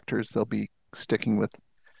large reactors. They'll be sticking with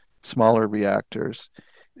smaller reactors.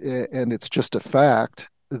 And it's just a fact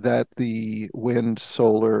that the wind,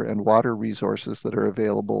 solar, and water resources that are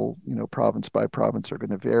available, province by province, are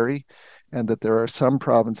going to vary, and that there are some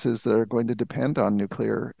provinces that are going to depend on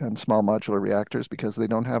nuclear and small modular reactors because they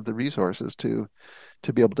don't have the resources to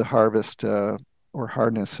be able to harvest or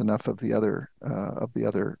harness enough of the other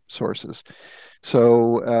sources.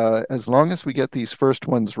 So as long as we get these first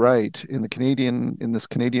ones right in this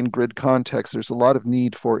Canadian grid context, there's a lot of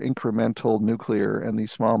need for incremental nuclear, and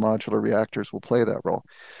these small modular reactors will play that role.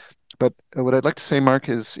 But what I'd like to say, Mark,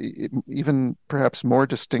 is even perhaps more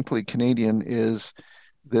distinctly Canadian is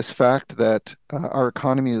this fact that our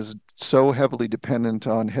economy is so heavily dependent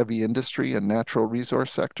on heavy industry and natural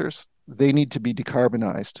resource sectors. They need to be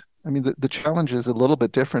decarbonized. I mean, the challenge is a little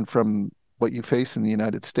bit different from what you face in the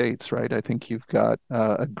United States, right? I think you've got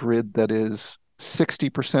a grid that is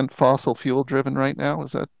 60% fossil fuel driven right now.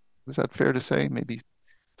 Is that fair to say? Maybe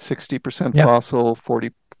 60% fossil,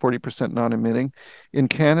 40% non-emitting. In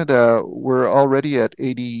Canada, we're already at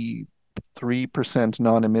 83%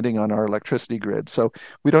 non-emitting on our electricity grid. So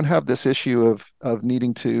we don't have this issue of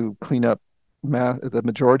needing to clean up the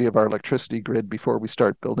majority of our electricity grid before we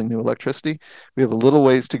start building new electricity. We have a little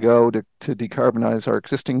ways to go to decarbonize our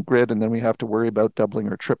existing grid, and then we have to worry about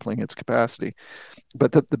doubling or tripling its capacity.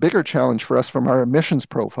 But the bigger challenge for us from our emissions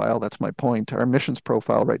profile, that's my point, our emissions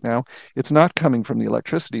profile right now, it's not coming from the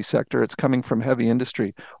electricity sector, it's coming from heavy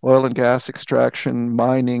industry, oil and gas extraction,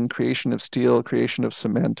 mining, creation of steel, creation of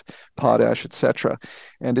cement, potash, etc.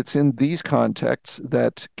 And it's in these contexts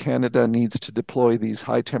that Canada needs to deploy these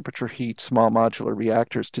high temperature heat, small modular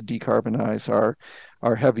reactors to decarbonize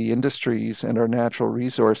our heavy industries and our natural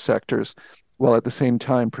resource sectors, while at the same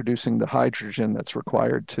time producing the hydrogen that's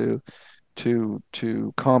required to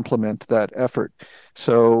complement that effort.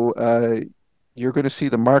 So you're going to see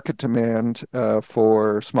the market demand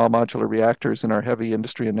for small modular reactors in our heavy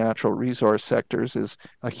industry and natural resource sectors is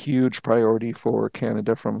a huge priority for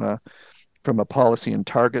Canada from a policy and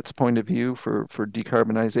targets point of view for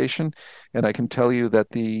decarbonization. And I can tell you that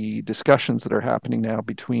the discussions that are happening now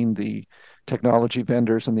between the technology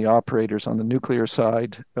vendors and the operators on the nuclear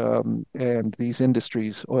side and these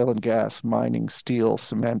industries, oil and gas, mining, steel,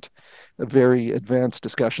 cement, very advanced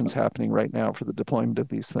discussions happening right now for the deployment of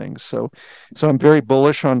these things. So I'm very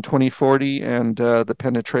bullish on 2040 and the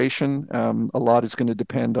penetration. A lot is going to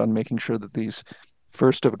depend on making sure that these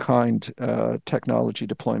first-of-a-kind technology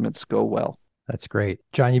deployments go well. That's great.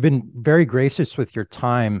 John, you've been very gracious with your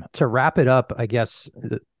time. To wrap it up, I guess,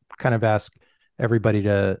 kind of ask everybody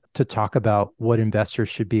to talk about what investors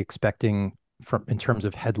should be expecting from in terms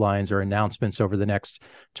of headlines or announcements over the next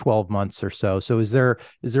 12 months or so. So is there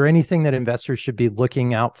anything that investors should be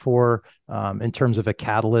looking out for in terms of a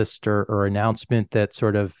catalyst or announcement that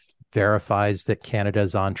sort of verifies that Canada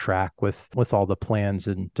is on track with all the plans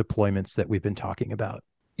and deployments that we've been talking about?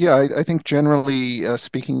 Yeah, I think generally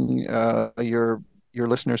speaking, your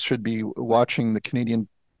listeners should be watching the Canadian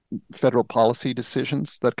federal policy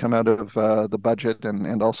decisions that come out of the budget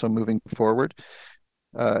and also moving forward.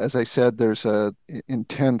 As I said, there's an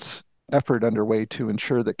intense effort underway to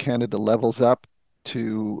ensure that Canada levels up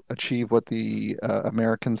to achieve what the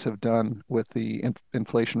Americans have done with the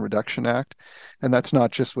Inflation Reduction Act, and that's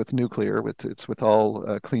not just with nuclear; it's with all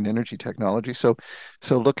clean energy technology. So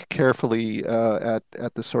look carefully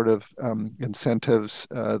at the sort of incentives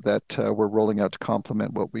that we're rolling out to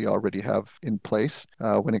complement what we already have in place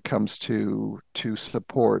when it comes to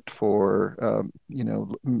support for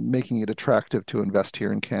making it attractive to invest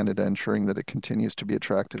here in Canada, ensuring that it continues to be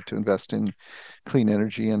attractive to invest in clean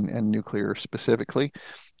energy and nuclear specifically.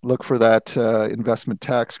 Look for that investment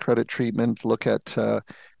tax credit treatment. Look at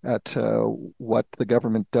what the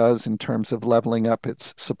government does in terms of leveling up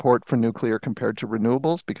its support for nuclear compared to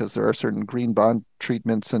renewables, because there are certain green bond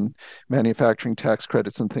treatments and manufacturing tax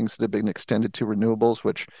credits and things that have been extended to renewables,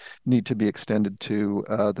 which need to be extended to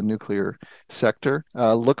the nuclear sector.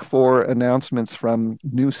 Look for announcements from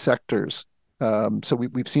new sectors. So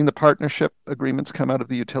we've seen the partnership agreements come out of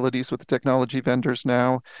the utilities with the technology vendors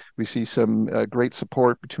now. We see some great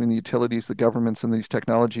support between the utilities, the governments, and these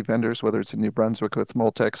technology vendors, whether it's in New Brunswick with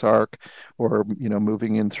Moltex Arc or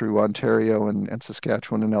moving in through Ontario and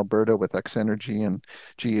Saskatchewan and Alberta with X Energy and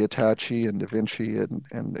GE Hitachi and Da Vinci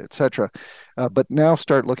and et cetera. But now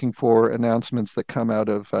start looking for announcements that come out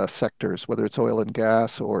of sectors, whether it's oil and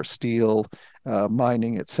gas or steel,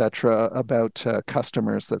 mining, etc., about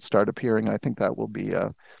customers that start appearing. I think that will be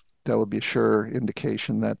a sure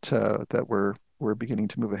indication that we're beginning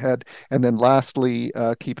to move ahead. And then lastly,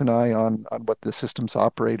 keep an eye on what the systems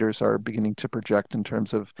operators are beginning to project in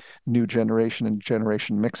terms of new generation and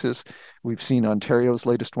generation mixes. We've seen Ontario's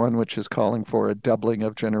latest one, which is calling for a doubling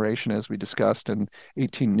of generation, as we discussed, and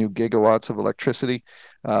 18 new gigawatts of electricity.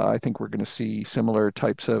 I think we're going to see similar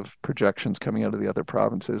types of projections coming out of the other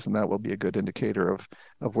provinces, and that will be a good indicator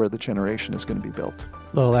of where the generation is going to be built.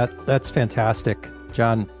 Well, that's fantastic.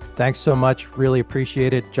 John, thanks so much. Really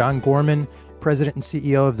appreciate it. John Gorman, President and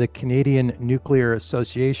CEO of the Canadian Nuclear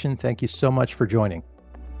Association. Thank you so much for joining.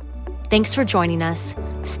 Thanks for joining us.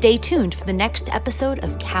 Stay tuned for the next episode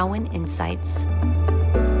of Cowen Insights.